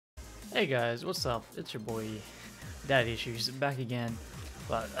Hey guys, what's up? It's your boy Daddy Issues back again.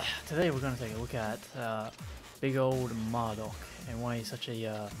 But today we're going to take a look at big old Marduk, and why he's such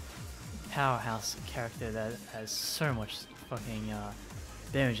a powerhouse character that has so much fucking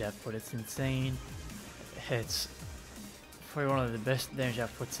damage output. It's insane. It's probably one of the best damage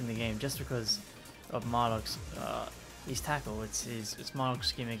outputs in the game just because of Marduk's his tackle. It's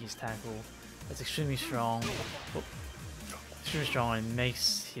Marduk's gimmick, his tackle. It's extremely strong. Extremely strong, and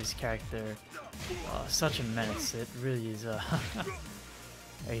makes his character such a menace. It really is a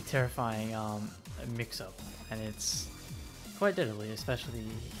terrifying mix-up, and it's quite deadly, especially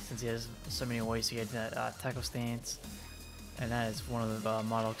since he has so many ways to get that tackle stance, and that is one of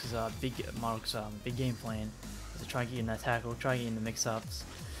Marduk's big game plan, is to try and get in that tackle, try and get in the mix-ups.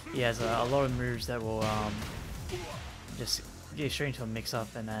 He has a lot of moves that will just get straight into a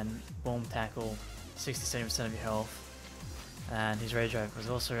mix-up and then boom, tackle 60-70% of your health. And his rage drive was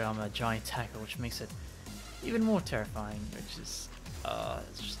also a giant tackle, which makes it even more terrifying, which is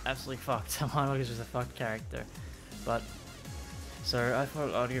it's just absolutely fucked. Marduk is just a fucked character. But so I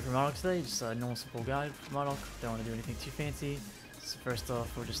thought I'd go for Marduk today, just a normal simple guide for Marduk. Don't want to do anything too fancy. So first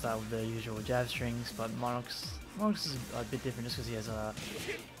off, we'll just start with the usual jab strings, but Marduk's is a bit different just because he has a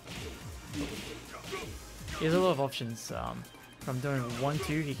lot of options. From doing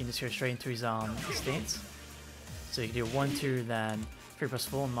 1-2, he can just go straight into his stance. So you can do 1-2, then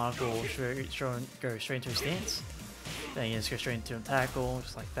 3+4, and Marduk will go straight into his stance. Then you just go straight into a tackle,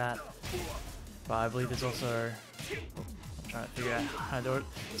 just like that. But I believe there's also... I'm trying to figure out how to do it.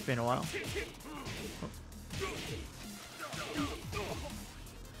 It's been a while.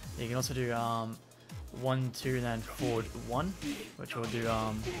 You can also do 1-2, then forward 1, which will do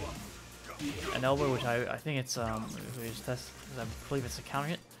an elbow, which I think it's we just test, because I believe it's a counter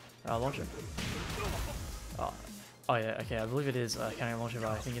hit launcher. Oh yeah, okay, I believe it is counter launcher,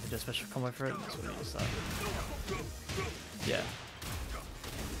 but I think you have to do a special combo for it. That's what we just yeah.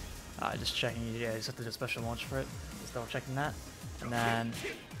 Just checking. Yeah, you just have to do a special launch for it. Just double checking that, and then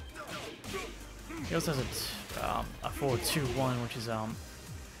he also has a forward 2-1, which is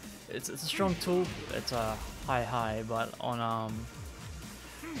it's a strong tool. It's a high, but on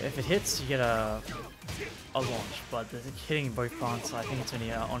if it hits, you get a launch. But hitting both fronts, I think it's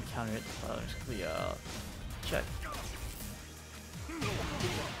only on counter hit. Just quickly check.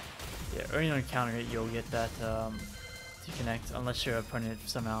 Yeah, only on counter hit you'll get that to connect, unless your opponent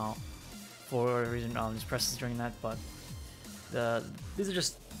somehow, for whatever reason, just presses during that. But these are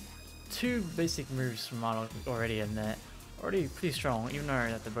just two basic moves from Marduk already, and they're already pretty strong, even though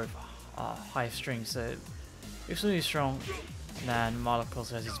that they're both high strings. So extremely strong. And then Marduk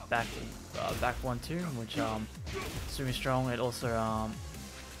also has his back 1-2, which is extremely strong. It also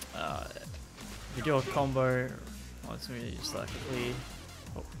if you do a combo, let's me just quickly.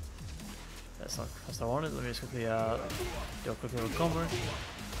 Oh, that's not what I wanted. Let me just quickly do a quick little combo.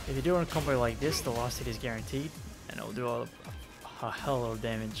 If you do a combo like this, the last hit is guaranteed, and it will do a hell of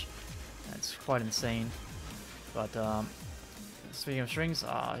damage. It's quite insane. But speaking of strings,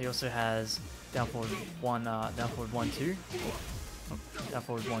 he also has down forward 1-2, down forward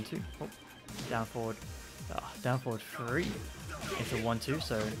 1-2, down forward 3 into 1-2.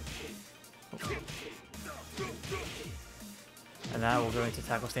 So. And that will go into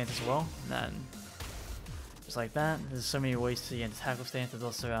tackle stance as well. And then, just like that, there's so many ways to get into tackle stance. There's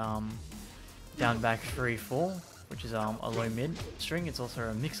also down back 3-4, which is a low mid string. It's also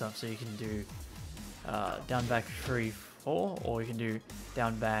a mix up, so you can do down back 3-4, or you can do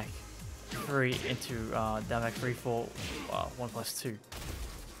down back 3 into down back 3-4 1+2.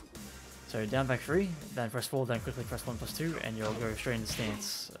 So down back 3, then press 4, then quickly press 1+2, and you'll go straight into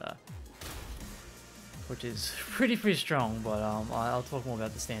stance. Which is pretty strong, but I'll talk more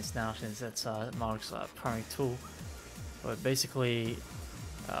about the stance now since that's Marduk's primary tool. But basically,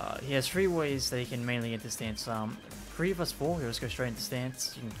 he has 3 ways that he can mainly get the stance. 3+4, he'll just go straight into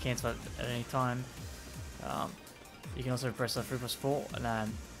stance. You can cancel it at any time. You can also press 3+4 and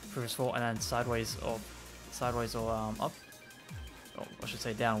then 3+4 and then sideways or up. Oh, I should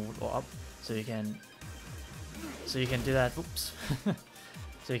say downward or up. So you can do that. Oops.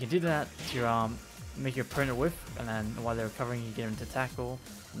 So you can do that to make your opponent whiff, and then while they're recovering, you get them to tackle,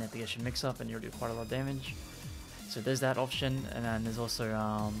 and then they get your mix up, and you'll do quite a lot of damage. So there's that option, and then there's also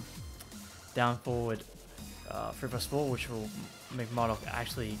down forward 3+4, which will make Marduk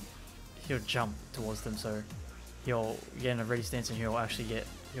actually, he'll jump towards them, so he'll get in a ready stance, and he'll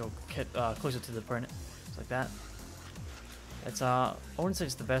get closer to the opponent, just like that. It's I wouldn't say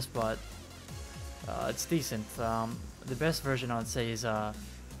it's the best, but it's decent. The best version I'd say is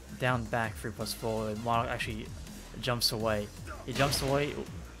down back 3+4. Marduk actually jumps away. He jumps away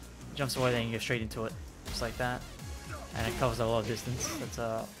jumps away, then you go straight into it, just like that, and it covers a lot of distance.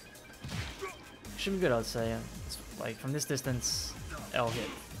 That's should be good, I'd say. It's like from this distance, it'll hit.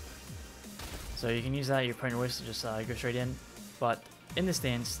 So you can use that at your opponent wishes to just go straight in. But in this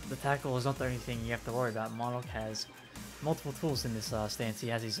stance, the tackle is not the only thing you have to worry about. Marduk has multiple tools in this stance. He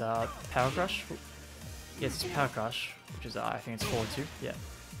has his power crush. He has his power crush, which is I think it's forward 2. Yeah.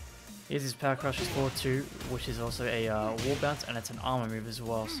 He has his power crush, is forward 2, which is also a wall bounce, and it's an armor move as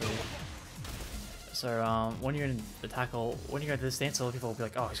well. So when you're in the tackle, when you go to this stance, a lot of people will be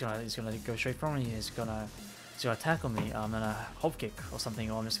like, oh, he's gonna go straight from me. He's gonna tackle me. And a hop kick or something,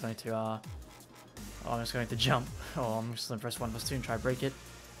 or I'm just going to jump, or I'm just going to press 1+2 and try to break it.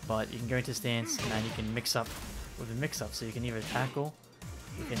 But you can go into stance, and then you can mix up with the mix-up. So you can either tackle,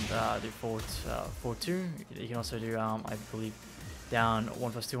 you can do forward 2. You can also do, I believe, down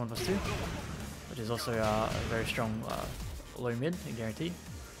 1+2, 1+2, which is also a very strong low mid, guaranteed.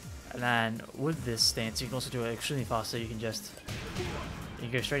 And then with this stance, you can also do it extremely fast. So you can go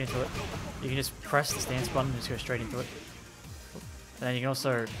straight into it. You can just press the stance button and just go straight into it. And then you can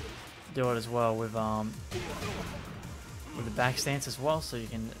also do it as well with the back stance as well. So you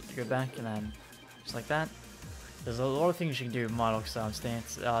can go back and then just like that. There's a lot of things you can do with Marduk's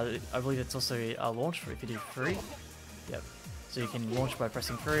stance. I believe it's also a launch for if you do 3. Yep. So you can launch by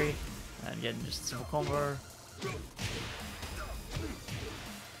pressing 3 and get just a simple combo.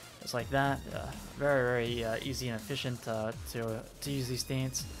 Just like that. Very easy and efficient to use these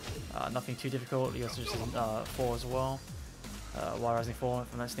stance. Nothing too difficult. You also just 4 as well. While rising 4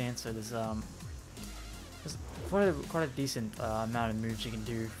 from that stance. So there's quite a decent amount of moves you can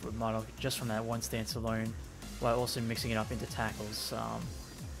do with Marduk just from that one stance alone, while also mixing it up into tackles.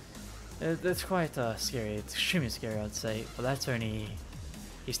 It's quite scary. It's extremely scary, I'd say. But that's only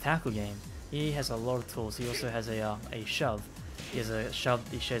his tackle game. He has a lot of tools. He also has a shove. He has a shove.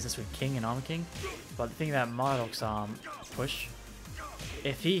 He shares this with King and Armor King. But the thing about Marduk's push,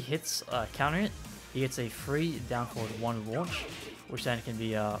 if he hits counter it, he gets a free down forward 1 launch, which then can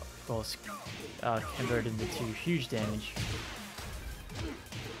be of course converted into huge damage.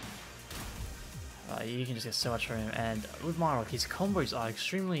 You can just get so much from him. And with Marduk, his combos are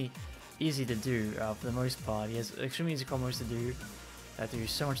extremely easy to do for the most part. He has extremely easy combos to do that do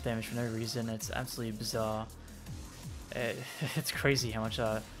so much damage for no reason. It's absolutely bizarre. It's crazy how much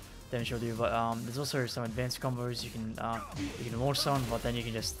damage he'll do. But there's also some advanced combos. You can launch someone, but then you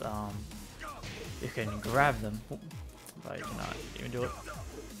can just you can grab them. But you cannot even do it.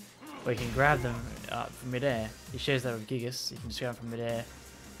 But you can grab them from midair. He shares that with Gigas. You can just grab them from midair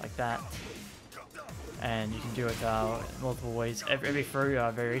like that. And you can do it multiple ways. Every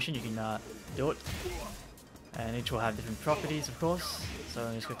throw variation you can do it, and each will have different properties, of course. So let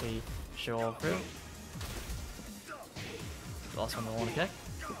me just quickly show all through. Last one I want to check.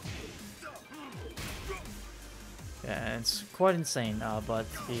 Yeah, and it's quite insane. But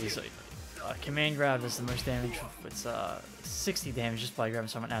his command grab does the most damage. It's 60 damage just by grabbing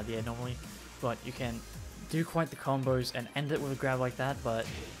someone out of the air normally. But you can do quite the combos and end it with a grab like that. But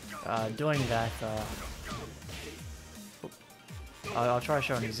doing that, I'll try to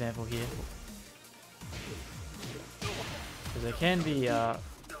show an example here, because it can be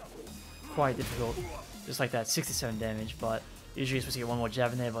quite difficult, just like that, 67 damage, but usually you're supposed to get one more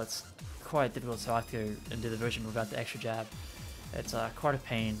jab in there, but it's quite difficult, so I have to go and do the version without the extra jab. It's quite a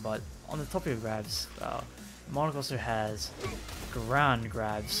pain. But on the topic of grabs, Marduk also has ground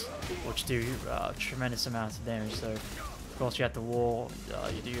grabs, which do tremendous amounts of damage. So of course you have the wall,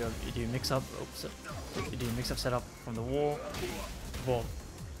 you do mix up, you do mix up setup from the wall. Well,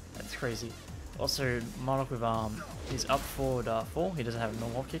 that's crazy. Also Marduk with his up forward 4, he doesn't have a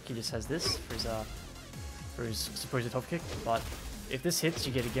normal kick, he just has this for his supposed top kick. But if this hits,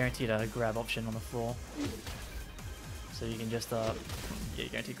 you get a guaranteed grab option on the floor. So you can just get a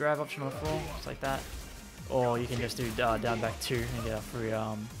guaranteed grab option on the floor, just like that. Or you can just do down back 2 and get a free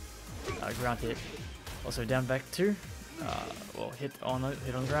ground hit. Also down back 2, well, hit on the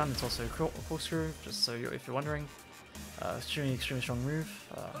ground. It's also a corkscrew, just so if you're wondering. Extremely strong move.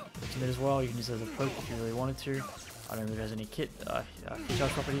 It's mid as well. You can use it as a poke if you really wanted to. I don't know if it has any kit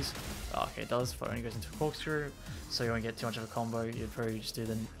charge properties. Okay, it does, but it only goes into a corkscrew, so you won't get too much of a combo. You'd probably just do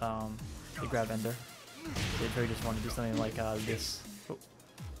the grab ender. So you'd probably just want to do something like this. Oh,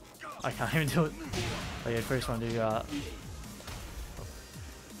 I can't even do it. But you'd probably just want to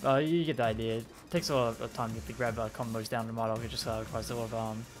do you get the idea. It takes a lot of time to get the grab combos down to Marduk. It just requires a lot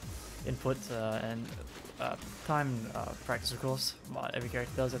of input and time practice, of course. Every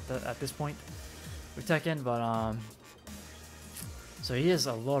character does at this point with Tekken. But so he has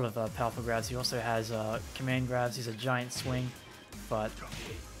a lot of powerful grabs. He also has command grabs. He's a giant swing, but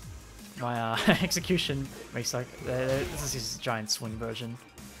my execution makes like this is his giant swing version.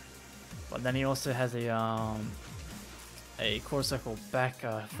 But then he also has a quarter circle back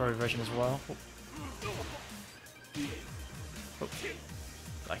throw version as well. Oh.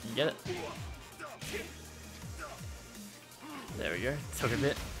 I can get it. There we go. Took a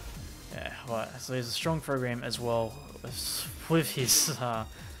bit. Yeah. Well, so he's a strong program as well with his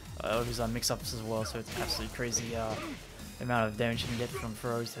mix-ups as well. So it's absolutely crazy the amount of damage you can get from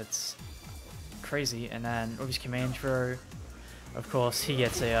throws. That's crazy. And then with his command throw, of course, he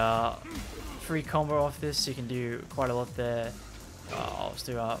gets a free combo off this. So you can do quite a lot there. I'll just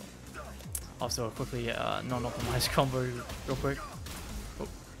do a quickly non-optimized combo real quick.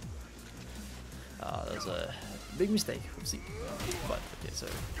 That was a big mistake. Oopsie. But okay, so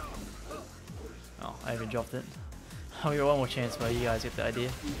I even dropped it. I'll get one more chance, but you guys get the idea.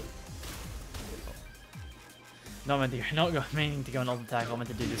 Not meaning to go on ultimate tackle. I meant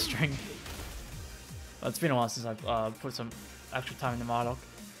to do this string. Well, it's been a while since I've put some actual time into Marduk.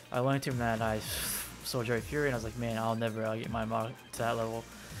 I learned him that I saw Joey Fury, and I was like, man, I'll never get my Marduk to that level.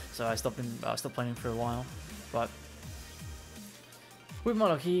 So I stopped playing him for a while. But with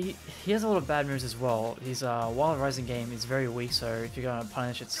Marduk, he has a lot of bad moves as well. His Wild Rising game is very weak, so if you're gonna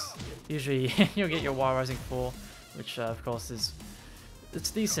punish, it's usually you'll get your Wild Rising 4, which of course it's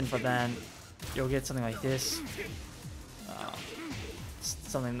decent, but then you'll get something like this.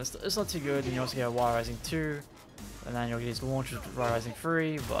 Something that's it's not too good. Then you also get a Wild Rising 2, and then you'll get his launch with Wild Rising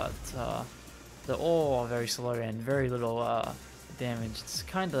 3, but they're all very slow and very little damage. It's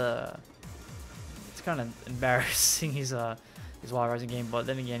kind of embarrassing his Wild Rising game, but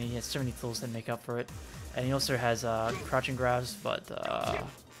then again, he has so many tools that make up for it, and he also has crouching grabs, but I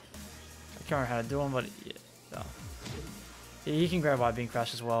can't remember how to do them, but yeah, he can grab while being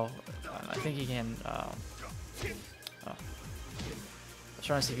crouched as well. I think he can. I was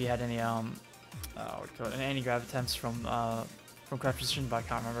trying to see if he had any anti-grab attempts from crouch position, but I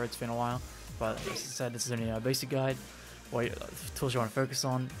can't remember. It's been a while. But as I said, this is only a basic guide. What tools you want to focus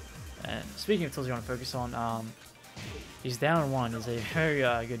on. And speaking of tools you want to focus on, his down one is a very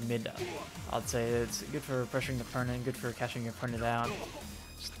good mid. I'd say it's good for pressuring the opponent, good for catching your opponent out.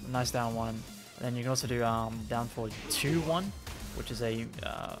 Just a nice down one. And then you can also do down forward 2-1, which is a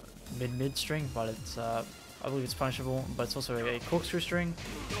mid string, but it's I believe it's punishable. But it's also a corkscrew string,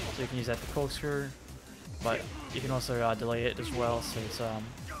 so you can use that for corkscrew. But you can also delay it as well, so it's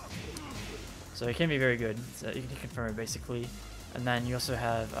so it can be very good. So you can confirm it basically. And then you also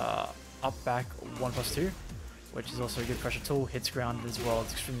have up back 1+2, which is also a good pressure tool. Hits grounded as well.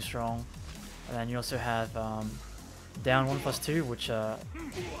 It's extremely strong. And then you also have down 1+2,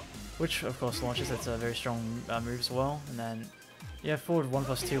 which of course launches. It's a very strong move as well. And then you have forward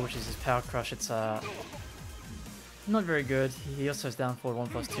 1+2, which is his power crush. It's not very good. He also has down forward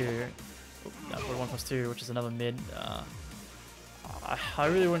 1+2. Down forward 1+2, which is another mid. I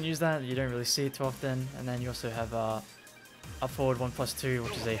really wouldn't use that. You don't really see it too often. And then you also have up forward 1+2,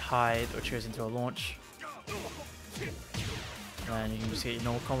 which is a hide, which goes into a launch. And you can just get your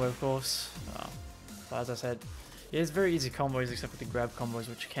normal combo, of course. But as I said, yeah, it's very easy combos except for the grab combos,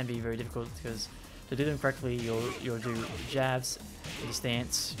 which can be very difficult because to do them correctly, you'll do jabs in the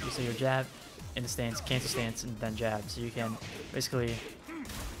stance. You say your jab in the stance, cancel stance, and then jab. So you can basically,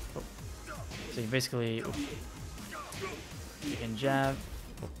 you can jab.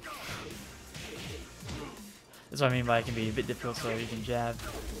 That's what I mean by it can be a bit difficult. So you can jab,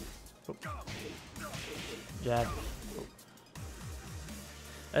 jab.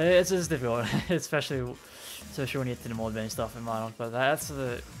 It's difficult, especially when you get to the more advanced stuff in Marduk. But that's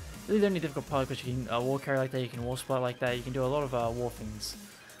really the only difficult part, because you can wall carry like that, you can wall split like that, you can do a lot of wall things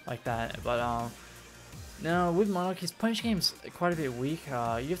like that. But now with Marduk, his punish game's quite a bit weak. You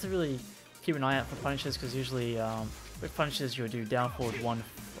have to really keep an eye out for punishes, because usually with punishes you'll do down forward 1,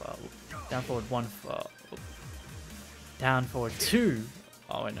 down forward 1, down forward 2.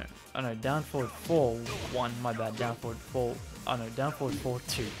 Oh wait, no. Oh no, down forward 4, 1, my bad, down forward 4, oh no, down forward 4,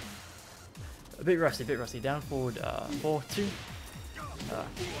 2. A bit rusty, down forward 4, 2.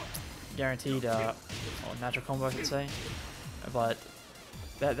 Guaranteed, or natural combo I could say. But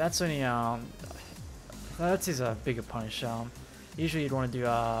that's only, that's his bigger punish. Usually you'd want to do,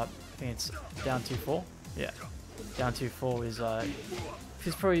 I think it's down 2-4. Yeah, down 2-4 is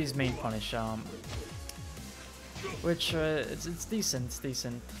probably his main punish. Which it's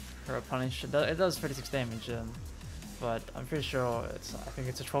decent for a punish. It does 36 damage, but I'm pretty sure I think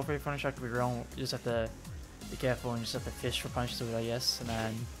it's a 12 rate punish. I could be wrong. You just have to be careful and you just have to fish for punishes with it, I guess. And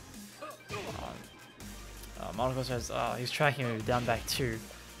then Marduk also has he's tracking with down back 2.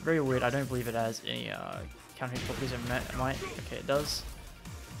 Very weird. I don't believe it has any counter hit properties. It might. Okay, it does.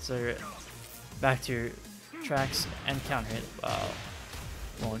 So back to tracks and counter hit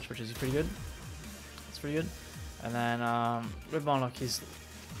launch, which is pretty good. It's pretty good. And then with Marduk,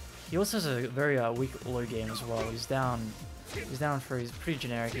 he also has a very weak low game as well. He's down 3. He's pretty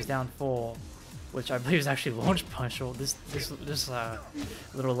generic. He's down 4, which I believe is actually launch punishable. This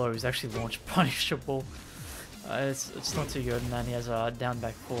little low is actually launch punishable. It's not too good. And then he has a down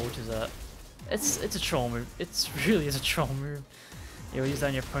back 4, which is it's a troll move. It's really is a troll move. You'll use that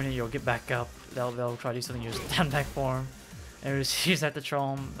on your opponent. You'll get back up. They'll try to do something. You just down back for him, and just use that to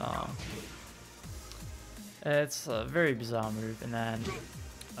troll him. It's a very bizarre move. And then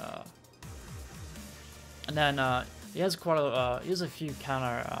he has quite a he has a few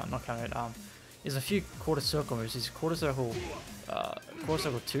counter not counter he has a few quarter circle moves. He's quarter circle 2,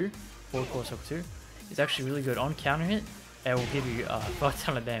 forward quarter circle 2. He's actually really good on counter hit. It will give you 5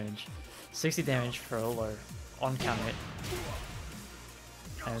 ton of damage, 60 damage for a low on counter hit,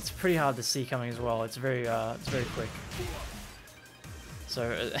 and it's pretty hard to see coming as well. It's very quick.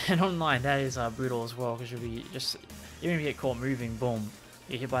 So and online that is brutal as well, because you'll be just, even if you get caught moving, boom,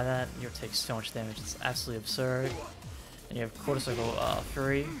 you get hit by that, you'll take so much damage. It's absolutely absurd. And you have quarter circle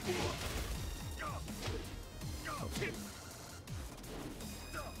 3.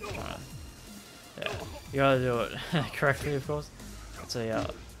 Yeah, you gotta do it correctly, of course. It's a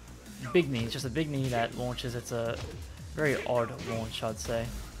big knee. It's just a big knee that launches. It's a very odd launch, I'd say.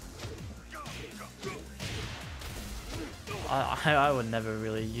 I would never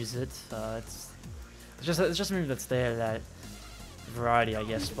really use it. It's just a move that's there, that variety, I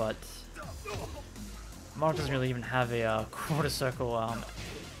guess. But Marduk doesn't really even have a quarter circle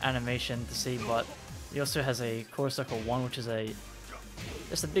animation to see, but he also has a quarter circle 1, which is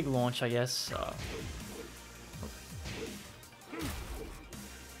just a big launch, I guess.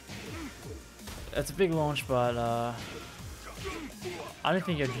 It's a big launch, but I don't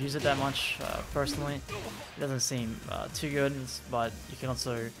think I'd use it that much personally. It doesn't seem too good, but you can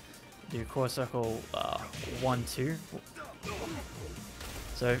also do quarter circle 1, 2.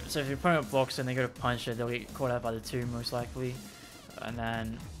 So if your opponent blocks and they go to punch it, they'll get caught out by the 2 most likely. And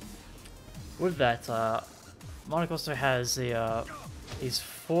then with that, Marduk also has his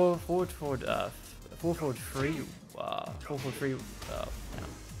 4 forward 3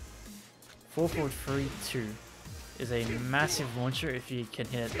 2 is a massive launcher if you can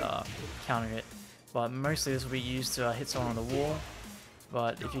hit counter hit, but mostly this will be used to hit someone on the wall.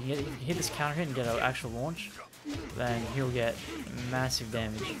 But if you can hit this counter hit and get an actual launch, then he'll get massive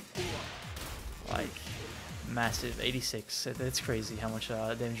damage, like massive 86. It's crazy how much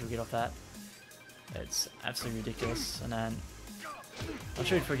damage you'll get off that. It's absolutely ridiculous. And then I'm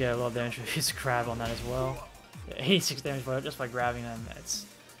sure you'd forget a lot of damage if you use grab on that as well. Yeah, 86 damage just by grabbing them. It's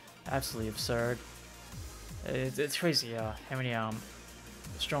absolutely absurd. It's crazy how many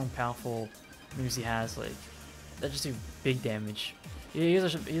strong, powerful moves he has. Like, they just do big damage. He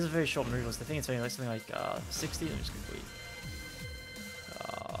has a very short move list. I think it's only like something like 60. Let me just quickly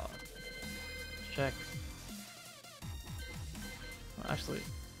check. Actually,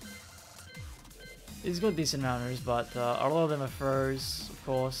 he's got a decent amount of moves, but a lot of them are throws, of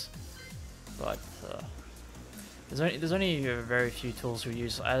course. But there's only very few tools we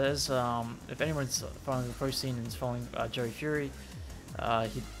use. As if anyone's following the pro scene and is following Joey Fury,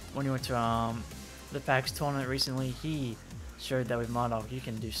 when he went to the PAX tournament recently, he showed that with Marduk you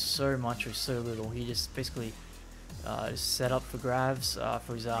can do so much with so little. He just basically set up for grabs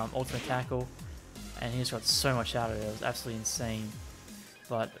for his ultimate tackle, and he just got so much out of it. It was absolutely insane.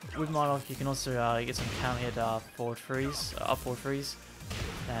 But with Marduk you can also get some counter hit forward freeze, up forward freeze,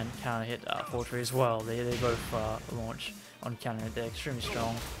 and counter hit forward freeze as well. They both launch on counter hit. They're extremely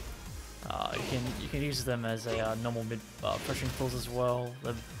strong. You can use them as a normal mid pressuring tools as well.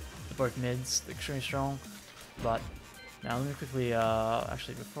 They're both mids. They're extremely strong. But now let me quickly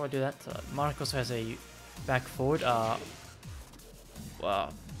actually, before I do that, Marduk also has a back forward.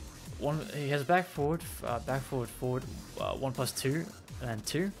 He has back forward 1+2 and then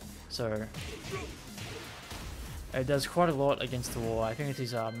 2. So it does quite a lot against the wall. I think it's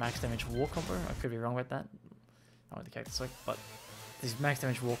his max damage wall combo. I could be wrong with that. I don't know what the character's like, but his max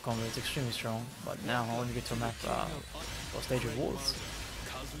damage wall combo is extremely strong. But now when you get to a map or stage of walls,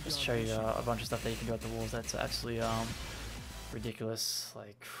 just show you a bunch of stuff that you can do at the walls. That's absolutely ridiculous.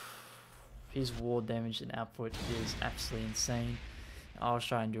 Like, his wall damage and output is absolutely insane. I'll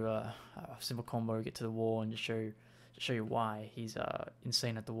try and do a simple combo, get to the wall, and just show you why he's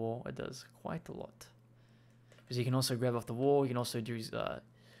insane at the wall. It does quite a lot. Because you can also grab off the wall. You can also do his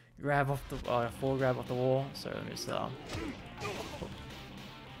grab off the full grab off the wall. So let me just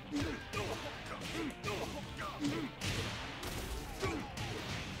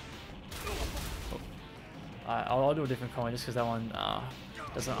I'll do a different combo just because that one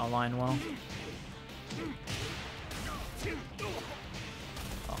doesn't align well.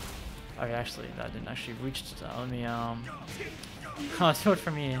 Oh, okay, actually, that didn't actually reach. Let me I'll do it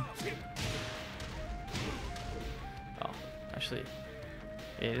from here. Oh, actually,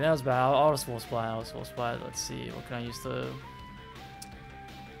 yeah, that was bad. I'll just wall splat. Let's see, what can I use to?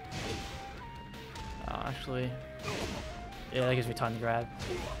 Actually, yeah, that gives me time to grab.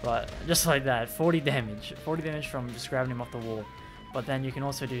 But just like that, 40 damage from just grabbing him off the wall. But then you can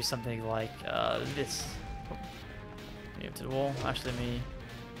also do something like this. Get to the wall. Actually,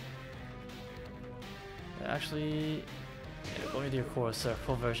 let me do a quarter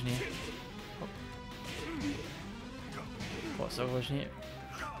circle version here. Quarter circle version here.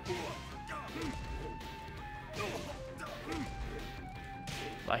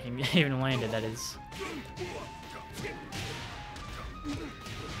 I can even land it, that is.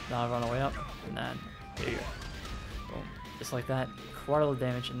 Now I run away up, and then here you go. Boom. Just like that. Quite a lot of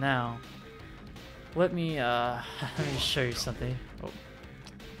damage, and now let me let me show you something. Oh,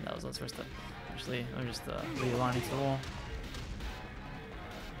 that was not supposed to. Actually, let me just realign it to the wall.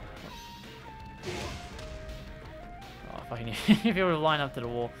 Oh, if I can if you were to line up to the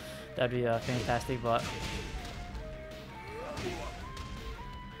wall, that'd be fantastic. But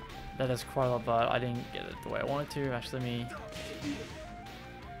that is quite a lot, but I didn't get it the way I wanted to. Actually, let me.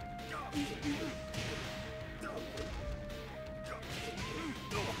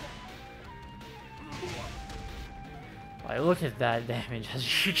 Like, look at that damage.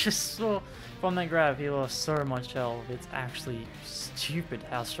 As you just saw from that grab, he lost so much health. It's actually stupid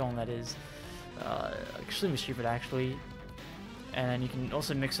how strong that is. Extremely stupid, actually. And you can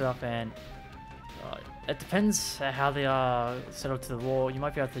also mix it up, and it depends how they are set up to the wall. You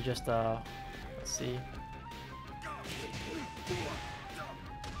might be able to just let's see.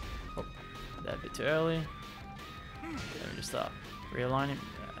 Oh, that a bit too early. Let me just realign it.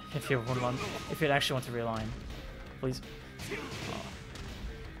 If you actually want to realign, please.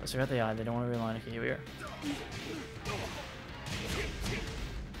 Let's see what they are. They don't want to realign. Okay, here we are.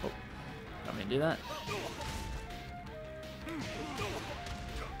 Oh, want me to do that?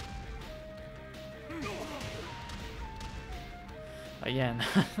 Again,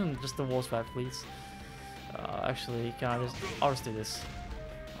 just the wall splat, please. Actually, can I just? I'll just do this.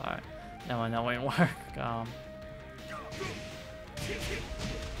 All right. No, that won't work.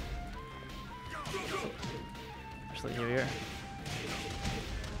 Actually, here we are.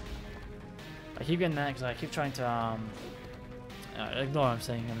 I keep getting that because I keep trying to ignore what I'm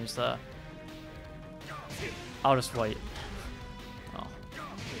saying. I'm just I'll just wait. Oh,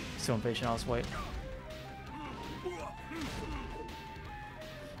 still impatient. I'll just wait.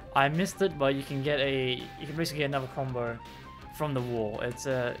 I missed it, but you can basically get another combo from the wall. It's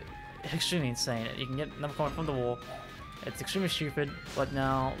extremely insane. You can get another combo from the wall. It's extremely stupid, but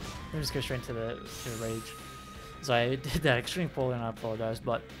now let me just go straight into the rage. So I did that extremely poorly, and I apologize.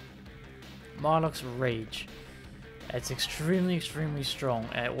 But Marduk's rage, it's extremely strong,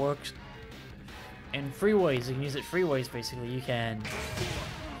 and it works in 3 ways. You can use it 3 ways basically. You can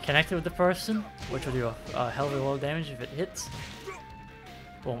connect it with the person, which will do a hell of a lot of damage if it hits.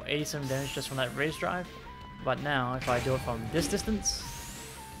 Boom, 87 damage just from that rage drive. But now, if I do it from this distance,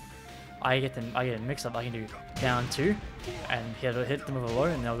 I get a mix up. I can do down 2 and hit them with a low,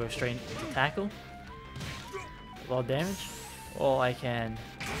 and they'll go straight into tackle. A lot of damage. Or I can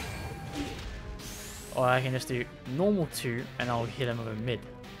just do normal 2 and I'll hit them with a mid.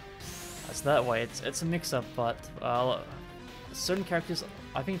 So that way, it's a mix up. But certain characters,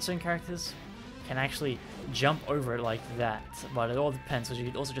 I think certain characters can actually jump over it like that, but it all depends, because you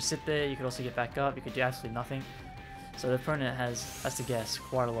could also just sit there, you could also get back up, you could do absolutely nothing. So the opponent has to guess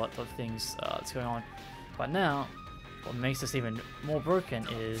quite a lot of things that's going on. But now, what makes this even more broken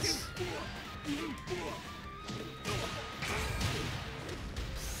is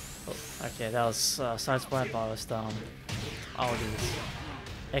okay, that was side splat, but I'll do this.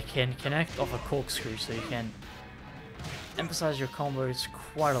 It can connect off a corkscrew, so you can emphasize your combos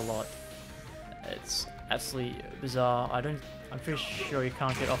quite a lot. It's absolutely bizarre. I'm pretty sure you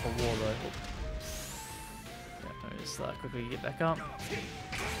can't get off a wall though. Yeah, let me just quickly get back up.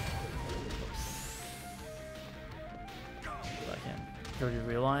 If I can go to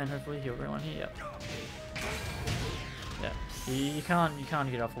realign, hopefully he'll realign here. Yep. Yeah, you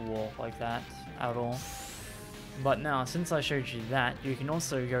can't get off a wall like that at all. But now, since I showed you that, you can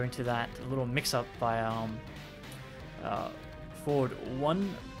also go into that little mix-up by forward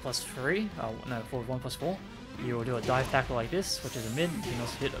 1 plus 3, no, forward 1 plus 4. You will do a dive tackle like this, which is a mid. You can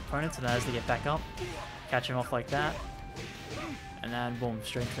also hit opponents, and as they get back up, catch them off like that, and then boom,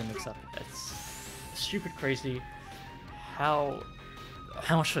 straight into the mix-up. stupid crazy how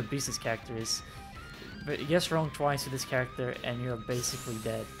much of a beast this character is. But you guess wrong twice with this character and you're basically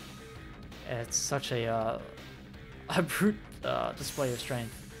dead. It's such a brute display of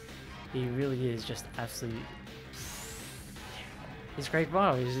strength. He really is just absolutely. He's great.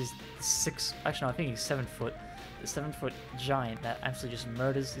 Wow, he's 6. Actually, no, I think he's 7 foot. The 7-foot giant that absolutely just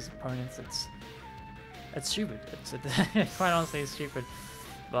murders his opponents. It's stupid. Quite honestly, it's stupid.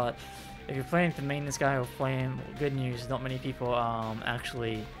 But if you're planning to main this guy or play him, good news. Not many people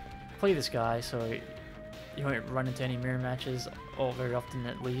actually play this guy, so you won't run into any mirror matches, or very often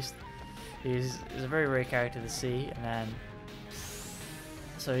at least. He's a very rare character to see, and then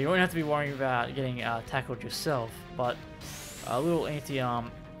so you won't have to be worrying about getting tackled yourself. But a little anti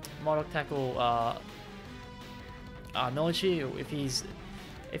Marduk tackle knowledge here. If he's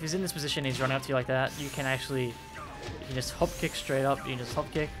in this position, he's running up to you like that. You can just hop kick straight up. You can just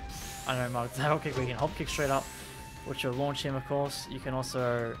hop kick. I don't know Marduk tackle kick, but you can hop kick straight up, which will launch him, of course. You can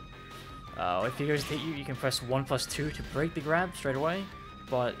also, if he goes to hit you, you can press 1+2 to break the grab straight away.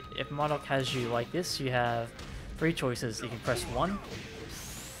 But if Marduk has you like this, you have 3 choices. You can press 1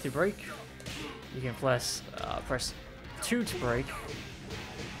 to break. You can press 2 to break.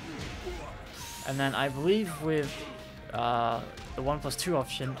 And then I believe with the 1+2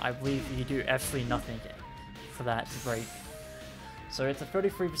 option, I believe you do absolutely nothing for that to break. So it's a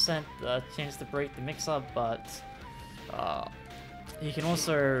 33% chance to break the mix-up, but you can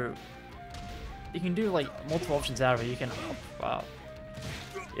also do like multiple options out of it. You can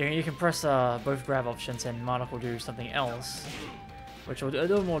you can press both grab options and Marduk will do something else, which will do a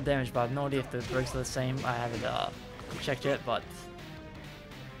little more damage, but I have no idea if the breaks are the same. I haven't checked yet, but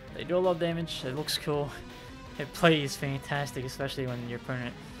they do a lot of damage. It looks cool. It plays fantastic, especially when your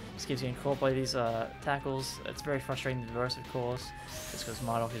opponent just keeps getting caught by these tackles. It's very frustrating to reverse, of course, just because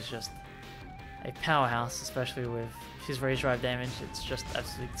Marduk is just a powerhouse, especially with his rage drive damage. It's just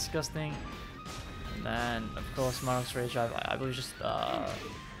absolutely disgusting. And then, of course, Marduk's rage drive, I believe, just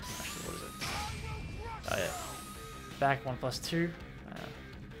actually, what is it? Oh yeah, back 1+2.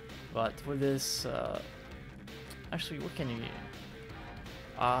 But with this, actually, what can you?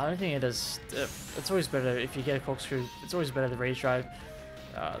 I don't think it does. It's always better if you get a corkscrew. It's always better the rage drive.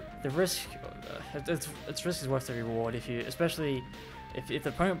 The risk, its risk is worth the reward. Especially if the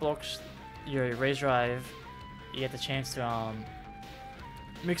opponent blocks your rage drive, you get the chance to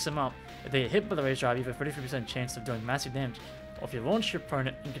mix them up. If they get hit by the rage drive, you have a 33% chance of doing massive damage. Or if you launch your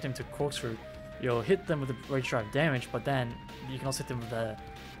opponent and get them to corkscrew, you'll hit them with the rage drive damage, but then you can also hit them with the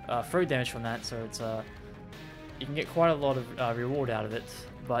throw damage from that. So it's you can get quite a lot of reward out of it.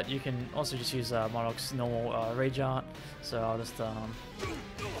 But you can also just use Marduk's normal rage art. So I'll just do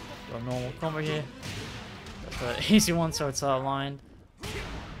a normal combo here. That's an easy one, so it's aligned.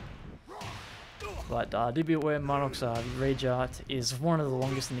 But do be aware, Marduk's rage art is one of the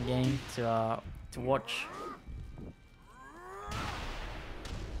longest in the game to watch.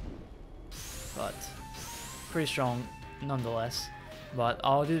 But pretty strong nonetheless. But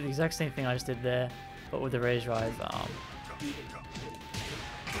I'll do the exact same thing I just did there, but with the rage drive.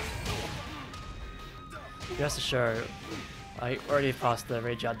 Just to show, I already passed the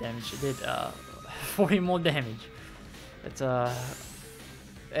rage art damage. It did 40 more damage.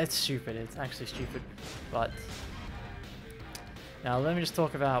 It's stupid. It's actually stupid. But now let me just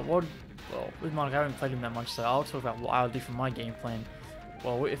talk about what. Well, with Marduk, I haven't played him that much, so I'll talk about what I'll do for my game plan.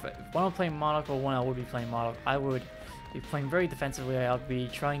 Well, when I'm playing Marduk, or when I would be playing Marduk, I would be playing very defensively. I would be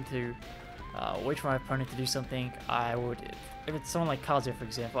trying to wait for my opponent to do something. I would, if it's someone like Kazuya, for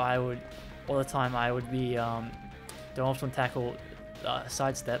example, I would all the time I would be doing ultimate tackle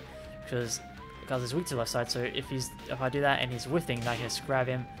sidestep, because Kazuya's weak to the left side. So if I do that and he's whiffing, I can just grab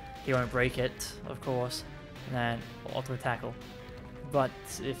him. He won't break it, of course, and then ultimate tackle. But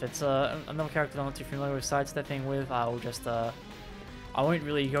if it's another character I'm not too familiar with sidestepping with, I'll just I won't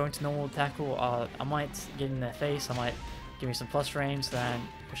really go into normal tackle. I might get in their face. I might give me some plus frames, then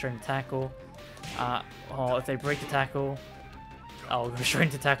go straight into tackle. Or if they break the tackle, I'll go straight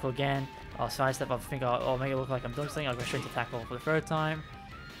into tackle again. I'll sidestep. I think I'll make it look like I'm doing something. I'll go straight to tackle for the third time.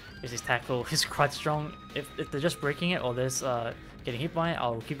 Because this tackle is quite strong. If they're just breaking it or there's getting hit by it,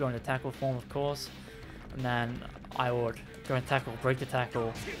 I'll keep going to tackle form, of course. And then I would go and tackle, break the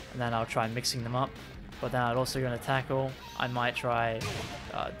tackle, and then I'll try mixing them up. But then I'd also go into tackle. I might try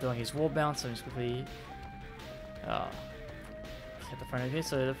doing his wall bounce, so just quickly get the opponent here.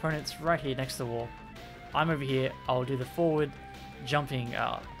 So the opponent's right here next to the wall. I'm over here. I'll do the forward jumping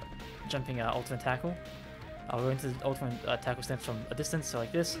ultimate tackle. I'll go into the ultimate tackle stance from a distance, so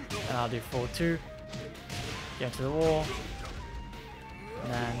like this, and I'll do forward 2, get into the wall,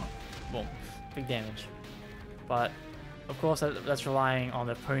 and then boom. big damage. But of course that's relying on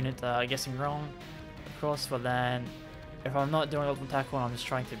the opponent guessing wrong, of course. But then if I'm not doing ultimate tackle and I'm just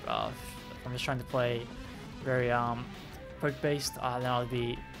trying to play very poke based, then I'll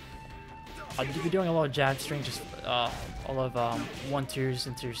be doing a lot of jab string, just a lot of 1-2s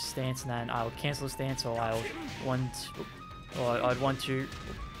into stance, and then I would cancel the stance, or I'd 1-2, or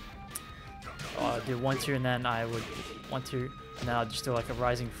I'd do 1-2, and then I would 1-2, and then I'll just do like a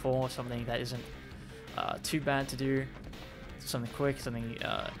rising 4, something that isn't too bad to do, something quick, something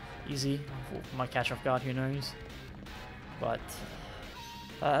easy, might catch off guard, who knows. But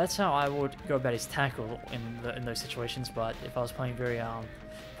that's how I would go about his tackle in those situations. But if I was playing very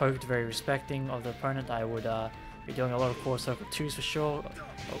poked, very respecting of the opponent, I would be doing a lot of quarter circle 2s for sure,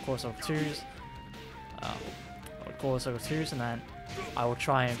 or quarter circle 2s, and then I will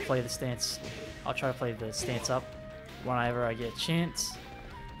try and play the stance. I'll try to play the stance up whenever I get a chance.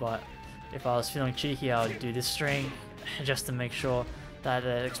 But if I was feeling cheeky, I would do this string just to make sure that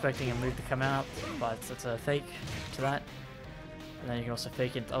expecting a move to come out, but it's a fake to that. And then you can also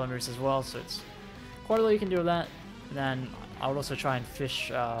fake into other moves as well, so it's quite a lot you can do with that. And then I would also try and fish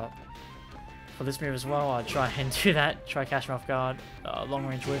for this move as well. I'd try and do that, try catch him off guard, long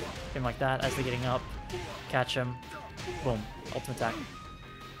range whip, him like that as they're getting up, catch him, boom, ultimate attack.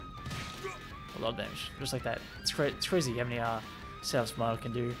 A lot of damage, just like that. It's crazy how many setups Marduk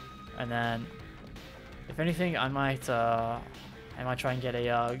can do. And then, if anything, I might try and get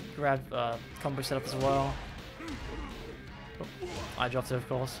a grab combo setup as well. I dropped it, of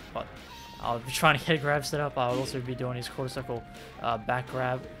course, but I'll be trying to get a grab set up. I'll also be doing his quarter circle back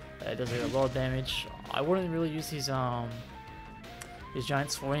grab. It does a lot of damage. I wouldn't really use his giant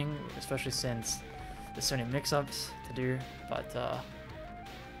swing, especially since there's so many mix-ups to do. But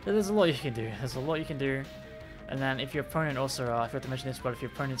there's a lot you can do. There's a lot you can do. And then if your opponent also, I forgot to mention this, but if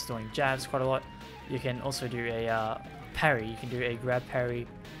your opponent's doing jabs quite a lot, you can also do a parry. You can do a grab parry,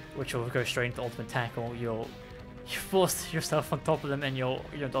 which will go straight into ultimate tackle. You force yourself on top of them, and you're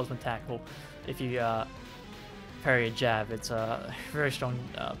ultimate tackle. If you parry a jab, it's very strong,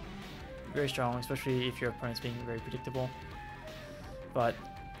 especially if your opponent's being very predictable. But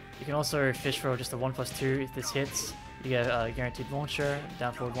you can also fish for just a 1+2 if this hits. You get a guaranteed launcher,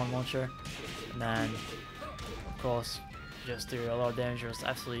 down forward 1 launcher, and then of course you just do a lot of damage. You just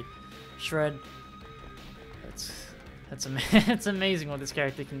absolutely shred. It's amazing what this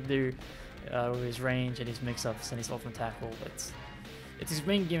character can do. With his range and his mix-ups and his ultimate tackle. It's his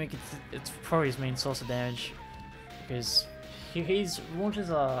main gimmick. It's probably his main source of damage, because his launches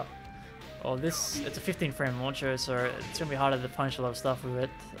are, it's a 15 frame launcher, so it's gonna be harder to punch a lot of stuff with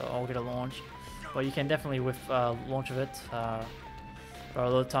it or get a launch. But you can definitely with launch of it. Or a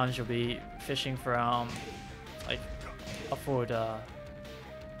lot of times you'll be fishing for like up forward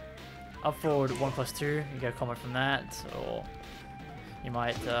 1+2. You get a combo from that, or you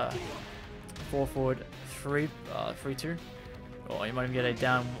might 4 forward 3-2, or you might even get a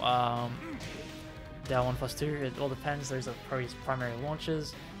down 1+2. It all depends. Those are probably his primary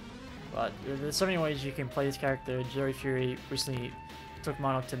launches, but there's so many ways you can play this character. Jerry Fury recently took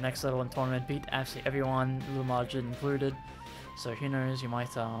Marduk to the next level in tournament, beat absolutely everyone, Little Marduk included. So who knows? You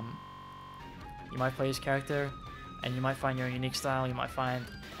might play his character, and you might find your unique style. You might find,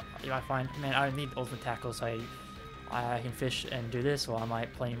 man, I don't need ultimate tackles. I can fish and do this, or I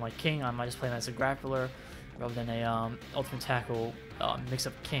might play him like King. I might just play him as a grappler rather than a ultimate tackle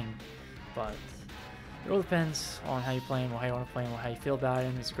mix-up King. But it all depends on how you play him, or how you want to play him, or how you feel about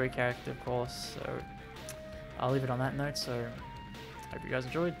him. He's a great character, of course. So I'll leave it on that note. So hope you guys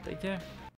enjoyed. Take care.